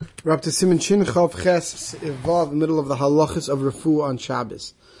We're up to Siman Shin Chav Ches involved in the middle of the halachas of refuah on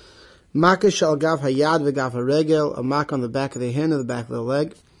Shabbos. Maka shal gav hayad v'gav haregel, a mark on the back of the hand and the back of the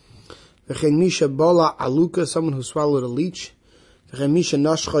leg. V'chein misha bola aluka, someone who swallowed a leech. V'chein misha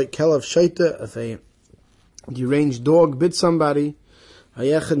nashchoy kelav shaita, if a deranged dog bit somebody.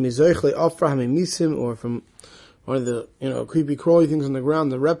 Hayechad mizoich le'ofra hamemisim, or from one of the creepy crawly things on the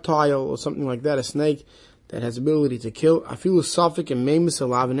ground, the reptile or something like that, a snake that has ability to kill. I feel a suffix and maimus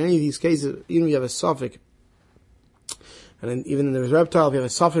alav. In any of these cases, even if you have a suffix, and then even in the reptile, if you have a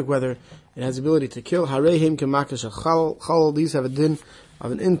suffix, whether it has ability to kill, hareihim kemakash chal, these have a din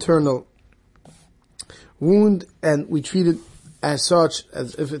of an internal wound, and we treat it as such,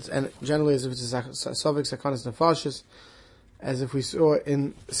 as if it's, and generally as if it's a suffix sakonis nefashis, as if we saw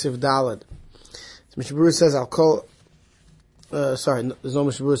in Sivdalad. So Mishnah Berurah says, I'll call, there's no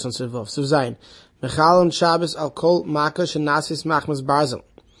Mishnah Berurah on Sivvav. Siv Zayin. Mechalon Shabbos al kol maka shenasis machmas barzel.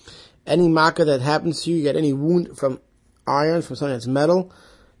 Any maka that happens to you, you get any wound from iron, from something that's metal,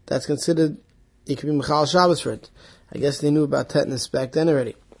 that's considered, it could be mechal Shabbos for it. I guess they knew about tetanus back then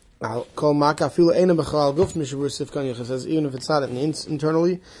already. Al kol maka afilu eina mechal guf, Mishnah Berurah Sivkan Yechid says, even if it's not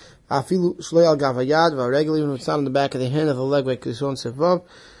internally, afilu shlei al gav hayad v'aregel, even if it's not on the back of the hand of the leg, like Kison Sivvav,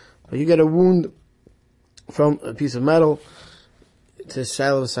 but you get a wound from a piece of metal, it's a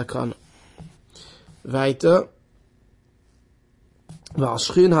shiloh sakana. Weiter.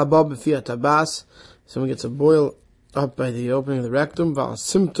 V'alshchin haba b'fi tabas. Someone gets a boil up by the opening of the rectum.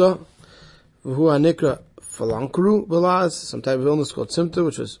 V'al-simta. V'hu hanikra falankru b'laz. Some type of illness called simta,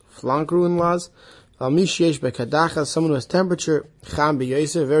 which was falankru in laz. V'al-mish yesh b'kadacha. Someone who has temperature. Cham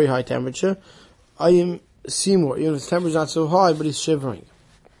b'yoseh, very high temperature. Ayim simor. Even if his temperature is not so high, but he's shivering.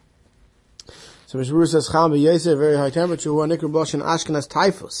 So Mishnah Berurah says, Cham b'yoseh, very high temperature. V'hu hanikra b'lashin ashkenaz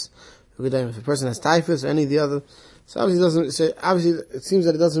typhus. If a person has typhus or any of the other, so obviously it seems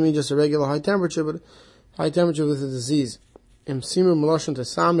that it doesn't mean just a regular high temperature, but high temperature with a disease. Im simur meloshin to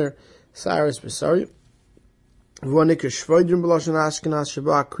samer cyrus besari. V'anikr shvoidrim beloshin ashkenaz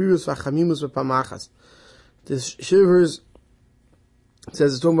sheba krius v'chamimus v'pamachas. This shivers, it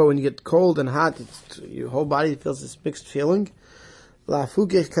says it's talking about when you get cold and hot, your whole body feels this mixed feeling. La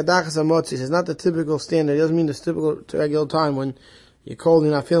fukech kadachas amotzi. It's not the typical standard. It doesn't mean the typical regular time when you're cold,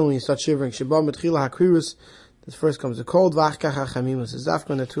 you're not feeling when you start shivering. Sheba metchila hakrirus. This first comes the cold. V'achkach hachamimus. It's dafka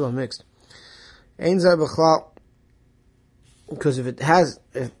when the two are mixed. Ein zeh b'chlal. Because if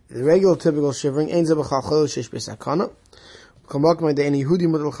the regular typical shivering, ein zeh b'chlal chol sheish b'sakana. Come back my day any Yehudi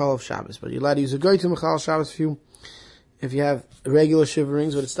model chal of Shabbos. But you're allowed to use a goy to mechal Shabbos if you have regular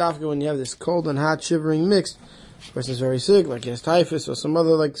shiverings. But it's dafka when you have this cold and hot shivering mixed. The person is very sick, like he has typhus or some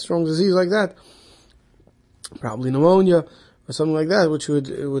other like strong disease like that. Probably pneumonia or something like that, which would,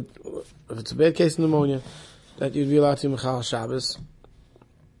 if it's a bad case of pneumonia, that you'd be allowed to mechal Shabbos.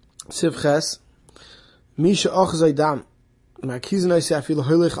 Siv Ches. Misha ochzay dam. Markizan oiseh afilu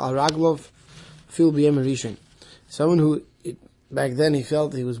holich al raglov fil b'yem rishon. Someone who, back then he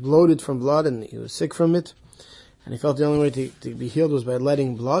felt he was bloated from blood and he was sick from it, and he felt the only way to be healed was by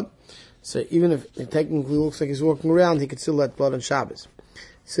letting blood. So even if it technically looks like he's walking around, he could still let blood on Shabbos.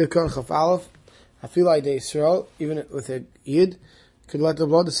 Siv Kon Chaf Aleph. I feel like they Israel, even with a Yid, could let the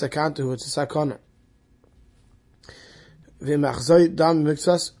blood the sakantu, it's a sakana. V'machzoi dam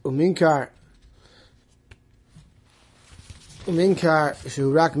mixas uminkar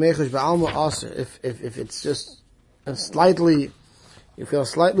shurak mechush ba'alma aser. If it's just you feel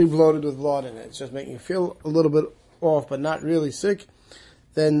slightly bloated with blood and it's just making you feel a little bit off, but not really sick,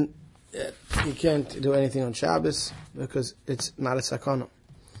 then you can't do anything on Shabbos because it's not a sakana.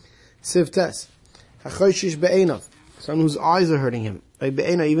 Siv Tes. Hachoshish be'enav. Someone whose eyes are hurting him.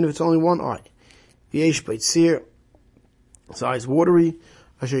 Even if it's only one eye. V'yesh beitzir. His eye is watery.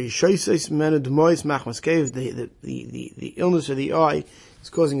 Asher yishoises menu d'mois machmas kev. The illness of the eye is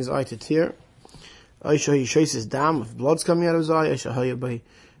causing his eye to tear. Asher yishoises dam, if blood's coming out of his eye. Asher haya by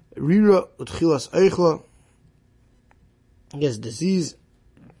rira utchilas eichla. He has disease,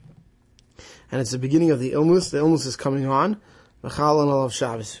 and it's the beginning of the illness. The illness is coming on. Mechal and all of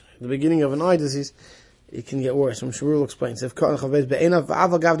Shabbos. The beginning of an eye disease, it can get worse. Mishnah Berurah explains.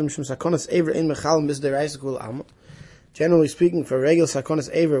 Generally speaking, for regular sakonis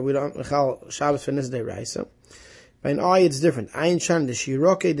aver, we don't mechal Shabbos for nisdei raisa. By an eye, it's different. Ayin shan the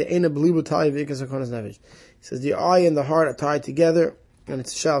shiroke the ena belibu ta'i v'ika sakonis nevish. He says the eye and the heart are tied together, and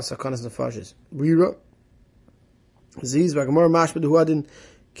it's a shav sakonis nefashis. Brira, ziz v'gamor mashbed huadin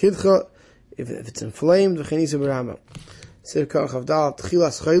kidcha. If it's inflamed, v'chenisa b'ramba. Siv Kan Chavdal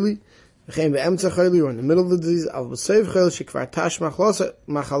Tchilas Chayli, V'chein Be'emtza Chayli, or in the middle of the disease, Al B'Sev Chayli, Shekvar Tash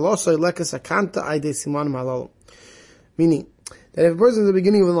Machalosai Lekas Akanta Aide Siman Malol. Meaning, that if a person is at the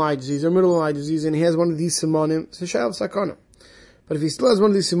beginning of an eye disease or middle of an eye disease and he has one of these simonim, it's a shayav sakana. But if he still has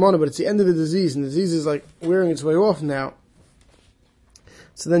one of these simonim, but it's the end of the disease and the disease is like wearing its way off now,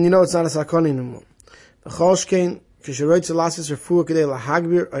 so then you know it's not a sakana anymore. The choshkein kisharoitz elasis refuah kedei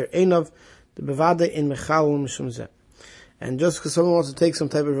lahagbir or einav the bevade in mechal mishum zeh. And just because someone wants to take some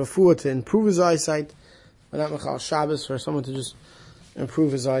type of refuah to improve his eyesight, but not mechal Shabbos, for someone to just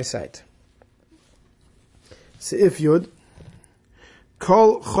improve his eyesight. Seif Yud,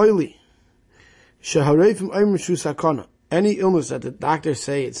 Kol Choyli, Sheharefim Omer Shu Sakana. Any illness that the doctors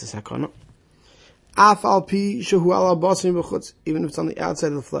say it's a sakana, Af Al Pi Shehu Ala Basim B'chutz, even if it's on the outside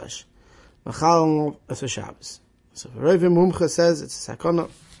of the flesh, Machal as a Shabbos. So if a Revim Mumcha says it's a sakana,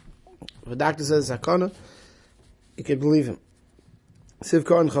 if a doctor says it's a sakana, you can believe him. Siv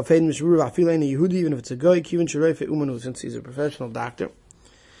Kar and Chafein Mishbur V'Afil Ein Yehudi, even if it's a guy, Kivin Sherefe Umanu, since he's a professional doctor.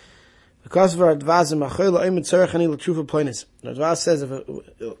 Because of our Advaz and Machayla Ayman Tzarech Ani L'Trufa Ploinis. Advaz says if a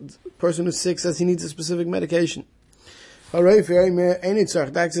person who's sick says he needs a specific medication. Doctor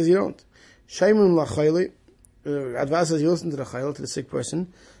says you don't. Shaimun L'Chayli, Advaz says you listen to the Chayla, to the sick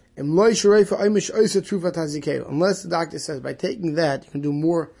person. Unless the doctor says by taking that you can do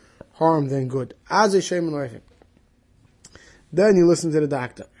more harm than good. As a Shaimun L'Chayli. Then you listen to the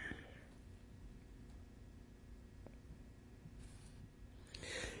doctor.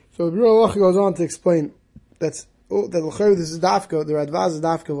 So the Biur Halacha goes on to explain that this is dafka, the Radvaz is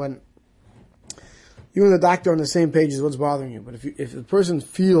dafka when you and the doctor are on the same page is what's bothering you. But if the person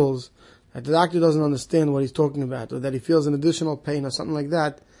feels that the doctor doesn't understand what he's talking about, or that he feels an additional pain or something like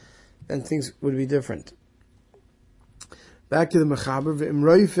that, then things would be different. Back to the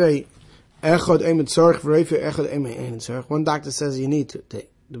Mechaber, one doctor says you need to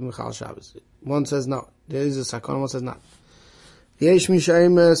take the Mechal Shabbos. One says no. There is a sakon, one says not.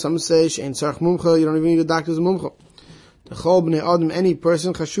 Some say you don't even need a doctor's mumcha. The chol b'nei adam, any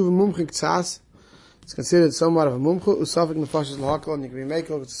person chashuv mumcha k'tzas, it's considered somewhat of a mumcha. Usafik nefashis l'hakol, and you can be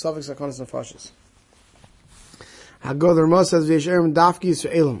makel. It's a suffix sakonis nefashis. Hagod the Ramah says v'yesherim dafki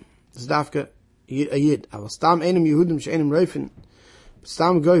yisraelim. This dafka a yid. Aval stam enim yehudim she'enim reifin.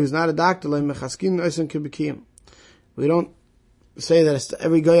 Stam guy who's not a doctor like mechaskin oisen kibikiyim. We don't say that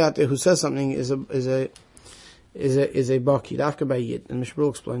every guy out there who says something is a baki, dafka by yid. And Mishbur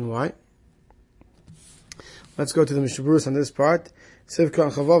will explain why. Let's go to the Mishburus on this part. Sivka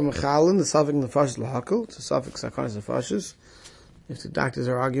and Chavav Mechalin, the Safik Nefashis L'Hakol, it's a Safik Sakonis Nefashis, if the doctors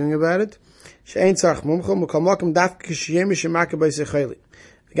are arguing about it. She'ein tzarch mumcha, mukal makom dafka k'shiyem shemaka b'yisei chayli.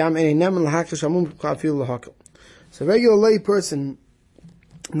 V'gam eni nemen l'hakol shamumcha k'afil l'hakol. So a regular lay person,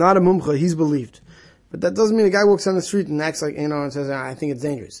 not a mumcha, he's believed. But that doesn't mean a guy walks down the street and acts like, and says, I think it's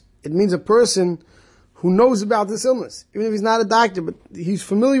dangerous. It means a person who knows about this illness. Even if he's not a doctor, but he's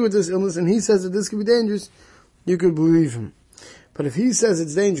familiar with this illness and he says that this could be dangerous, you could believe him. But if he says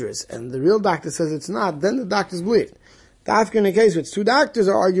it's dangerous and the real doctor says it's not, then the doctor's believed. The African in a case where it's two doctors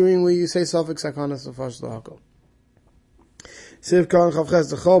are arguing where you say suffix sakonis nefashis l'hakol. Siv Karen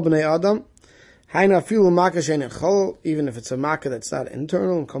Chavches the chol b'nei adam. Haina filu maka shein chol, even if it's a maka that's not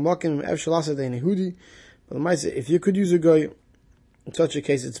internal, and kamakim ev shalasa dein Yehudi. But the might say, if you could use a guy, in such a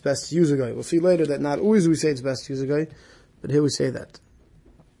case it's best to use a guy. We'll see later that not always we say it's best to use a guy, but here we say that.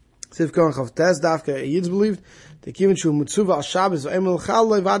 Siv Karen Chavtes dafka yid's believed the kivin shu mutzuva al Shabbos v'emel chal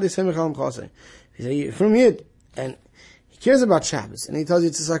lo'ivadi semich chasei. He said from yid and he cares about Shabbos and he tells you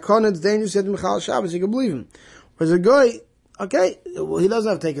it's a sakon, it's dangerous, you have to mechal Shabbos, you can believe him. Whereas a guy, okay, well, he doesn't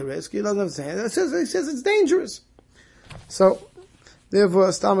have to take a risk. He doesn't have to say it. He says it's dangerous. So,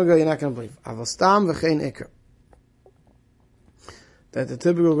 therefore, stam a guy you're not going to believe. Aval stam v'chein ikar. That the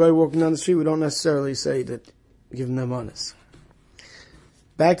typical guy walking down the street, we don't necessarily say that give him them honest.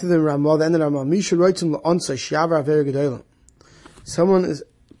 Back to the Ramah, the end of the Ramah. Misha roitzim la'onsai shiavra avera gedolim.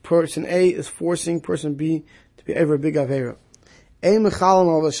 Person A is forcing person B to be over a big avera. Ein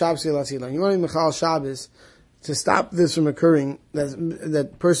mechalim al Shabbos yelatzila. You want to be mechal Shabbos to stop this from occurring,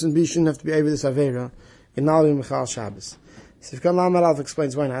 that person B shouldn't have to be over this avera, and not be mechal Shabbos. So if Lamed Aleph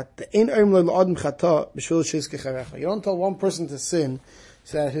explains why not. You don't tell one person to sin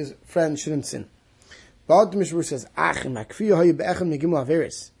so that his friend shouldn't sin. But the Mishmur says,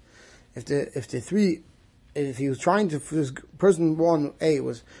 if he was trying to, person 1A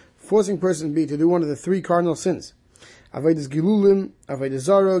was forcing person B to do one of the three cardinal sins, Avodas Gilulim, Avodas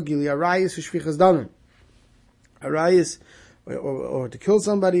Zara, Gili Arayis, Ushvichas Damim. Arayis, or to kill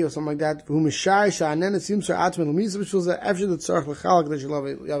somebody or something like that. Whom is shy, and then it seems to Atman Lamisa, which was after the Tzarech L'Chalak that you love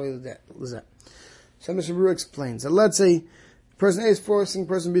Lizet. So Mr. Brewer explains that let's say person A is forcing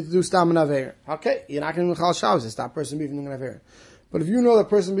person B to do Stam and Aver. Okay, you're not going to L'Chal Shabbos to stop person B from doing an Aver. But if you know that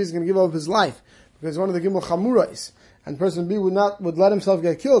person B is going to give up his life because one of the Gimel Chamurais, and person B would let himself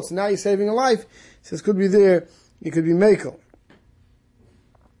get killed. So now you're saving a life. He says could be there, it could be mekel.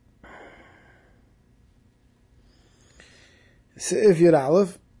 So if you're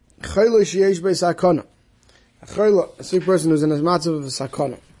Aleph, chayla sheyesh bei sakana. A chayla, a sick person who's in a matzav of a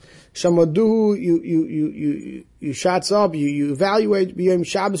sakana. Shamaduhu, you shots up, you evaluate b'yom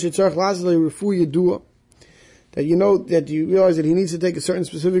Shabbos yitzarech lazli refu yedua. That you know, that you realize that he needs to take a certain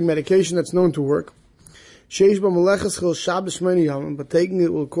specific medication that's known to work. Sheish ba meleches chil Shabbos shmoni yomim, but taking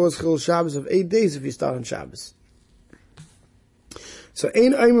it will cause chil Shabbos of 8 days if you start on Shabbos. So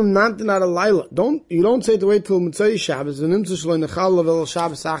ein oimim nantin ad alayla. You don't say to wait till Mitzvah Shabbos, v'nimtzu shloi nechal level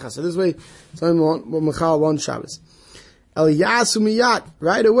Shabbos achas. So this way, something will mechal one Shabbos. El yasu miyat,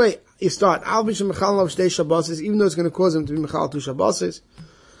 right away, you start. Al b'shem mechal of shtei Shabbos, even though it's going to cause him to be mechal 2 Shabbos.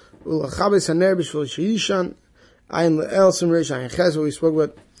 Ulachabes haner b'shvil sheishan, ayin le'el sim reish ayin ches, what we spoke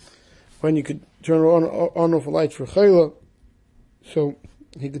about, when you could turn on off a light for chayla, so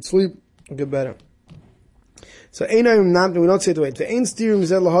he could sleep and get better. So we don't say to wait. The ein stirim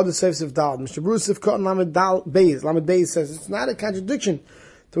zel lahad seif of dal. Mr. Bruce if cotton lamed dal beis. Lamed beis says it's not a contradiction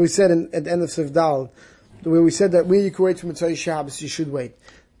to what we said at the end of Sif Dal, where we said that when you can wait for Mitzvah Shabbos, you should wait.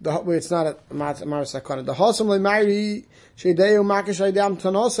 Where it's not a maris sakana. The hasam le'mayri sheideu makish aydam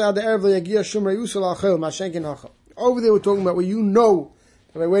tanosa the erev le'yagia shumrei usal achel mashenkin achel. Over there we're talking about where you know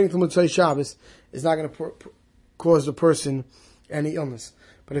that by waiting till Mitzvah Shabbos is not going to cause the person any illness.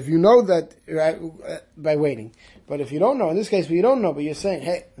 But if you know that, right, by waiting. But if you don't know, in this case, you don't know, but you're saying,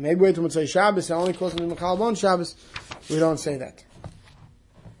 hey, maybe wait till Mitzvah Shabbos, it only causes me Mechal Bon Shabbos, we don't say that.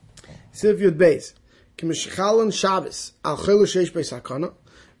 Sif Yud Beis. Kimishchalan Shabbos, al chaylu sheish beis hakana.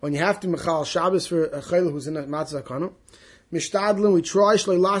 When you have to Mechal Shabbos for a chaylu who's in a matzah hakana. Mishtadlin, we try,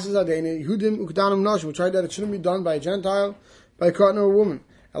 shloi lasis adeini, Yehudim ukdanim nashim, we try that it shouldn't be done by a Gentile, by a partner or a woman.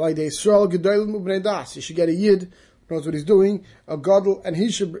 Like the Yisrael gedolim ubnei das. You should get a Yid, knows what he's doing, a gadol, and he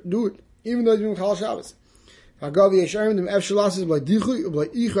should do it, even though he's doing Chal Shabbos. Some say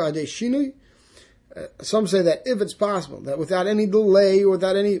that if it's possible, that without any delay or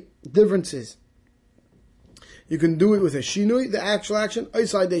without any differences, you can do it with a shinui, the actual action.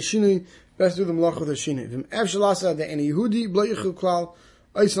 Outside the shinui, best do the malach with a shinui.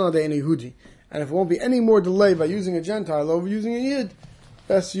 And if it won't be any more delay by using a Gentile over using a Yid,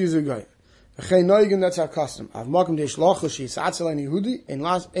 best to use a guy. That's our custom. But if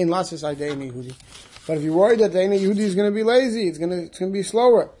you're worried that the Yehudi is going to be lazy, it's going to be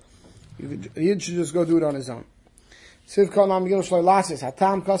slower, Yid should just go do it on his own. The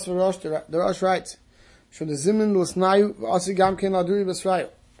Rosh writes,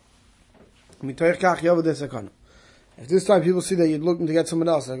 if this time people see that you're looking to get someone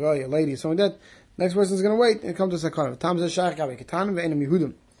else, like, oh, you're a lady, something like that, next person's going to wait and come to Sakana.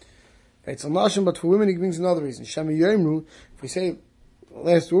 It's a nashim, but for women it means another reason. Shemi Yomru, if we say,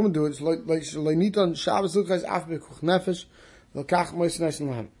 last woman do it, it's like Leiniton Shabbos Luchais Af Bekuch Nefesh L'Kach Mois Nesh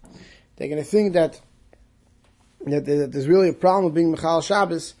Lahem. They're going to think that there's really a problem with being Mechal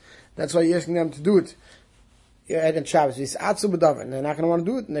Shabbos. That's why you're asking them to do it. You're at Shabbos. It's Atzu B'Davar, and they're not going to want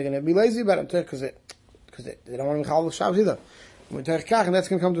to do it, and they're going to be lazy about it because they don't want to Mechal Shabbos either. And that's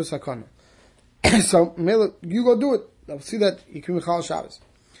going to come to a Sakana. So you go do it. They'll see that you can Mechal Shabbos.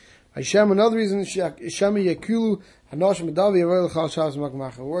 Hashem, another reason, Shemi Yakulu, Hanoshim Medavi, Aroyal Chal Shabbos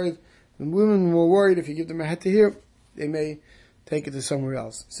Makmach. Worried, the women were worried if you give them a head to hear, they may take it to somewhere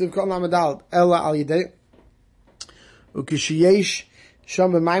else. Siv Kol Lamadal, Ella Al Yedei, Ukishiyesh,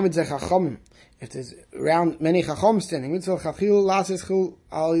 Shom B'Maimed Zeh Chachomim. If there's around many Chachom standing, Mitzvah Chachil, Lasis Chil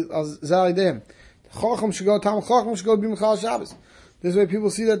Al Zal Yedei. The Chachom should go, Tam Chachom should go be Mechal Shabbos. This way people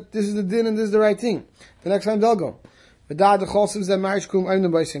see that this is the din and this is the right thing. The next time they'll go. The Chosim that marriage kum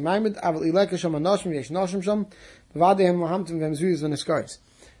oimnu by say Maimed, Aval Ileka Sham Anoshim, Yesh Noshim Sham, Vadehem Mohamtim Vem Zuyas when it's guys.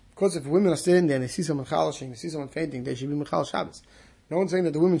 Of course, if women are standing there and they see someone chalashing, they see someone fainting, they should be Mechal Shabbos. No one's saying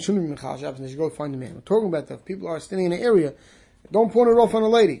that the women shouldn't be Mechal Shabbos and they should go find the man. We're talking about that if people are standing in an area, don't point it off on a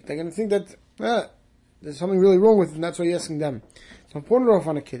lady. They're going to think that there's something really wrong with it, and that's why you're asking them. Don't point it off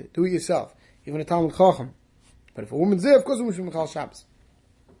on a kid. Do it yourself. Even a Talmud Chacham. But if a woman's there, of course, a woman should be Mechal Shabbos.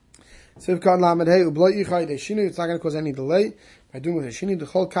 It's not going to cause any delay by doing with a shini. The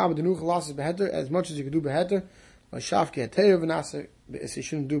whole kama the nuch lasses beheter as much as you can do beheter. Like shafke ateir v'nasa be'isir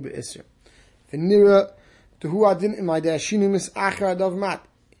shouldn't do be'isir. V'nira to who I didn't in my day shini mis achar adav mat.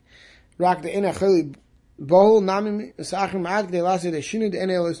 Rak the ina chili bohol nami mis achar mat they last the shini the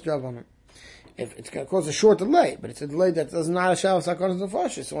ina is dravan. If it's going to cause a short delay, but it's a delay that does not have sakon to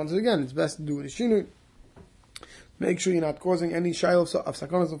fashion. So once again, it's best to do with a shini. Make sure you're not causing any shiloh of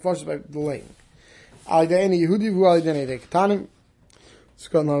sakonas and fashions by delaying. Al-Yedei Yehudi v'al-Yedei Ketanim.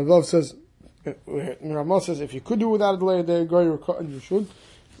 Scott Navlov says, Ramal says if you could do it without a delay, there you should.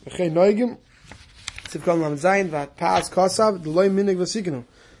 V'chein noigim. Sivkon lam zayin vat pas kosav delay minig v'sikinu.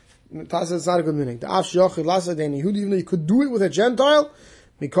 Tasa is not a good meaning. The af shyochid lasa den Yehudi, even though you could do it with a Gentile,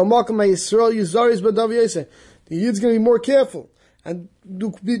 mikol makom Yisrael yuzaris b'dav yoseh. The Yid's going to be more careful and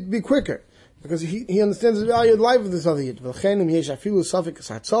be quicker. Because he understands the value of the life of this other Yid. So even if you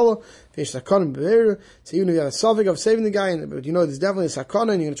have a suffix of saving the guy, but you know there's definitely a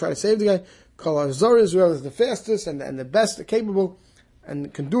sakana and you're going to try to save the guy, Kol HaZor Israel is the fastest and the best, capable,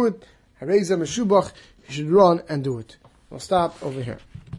 and can do it. Hareza Meshubach, you should run and do it. We'll stop over here.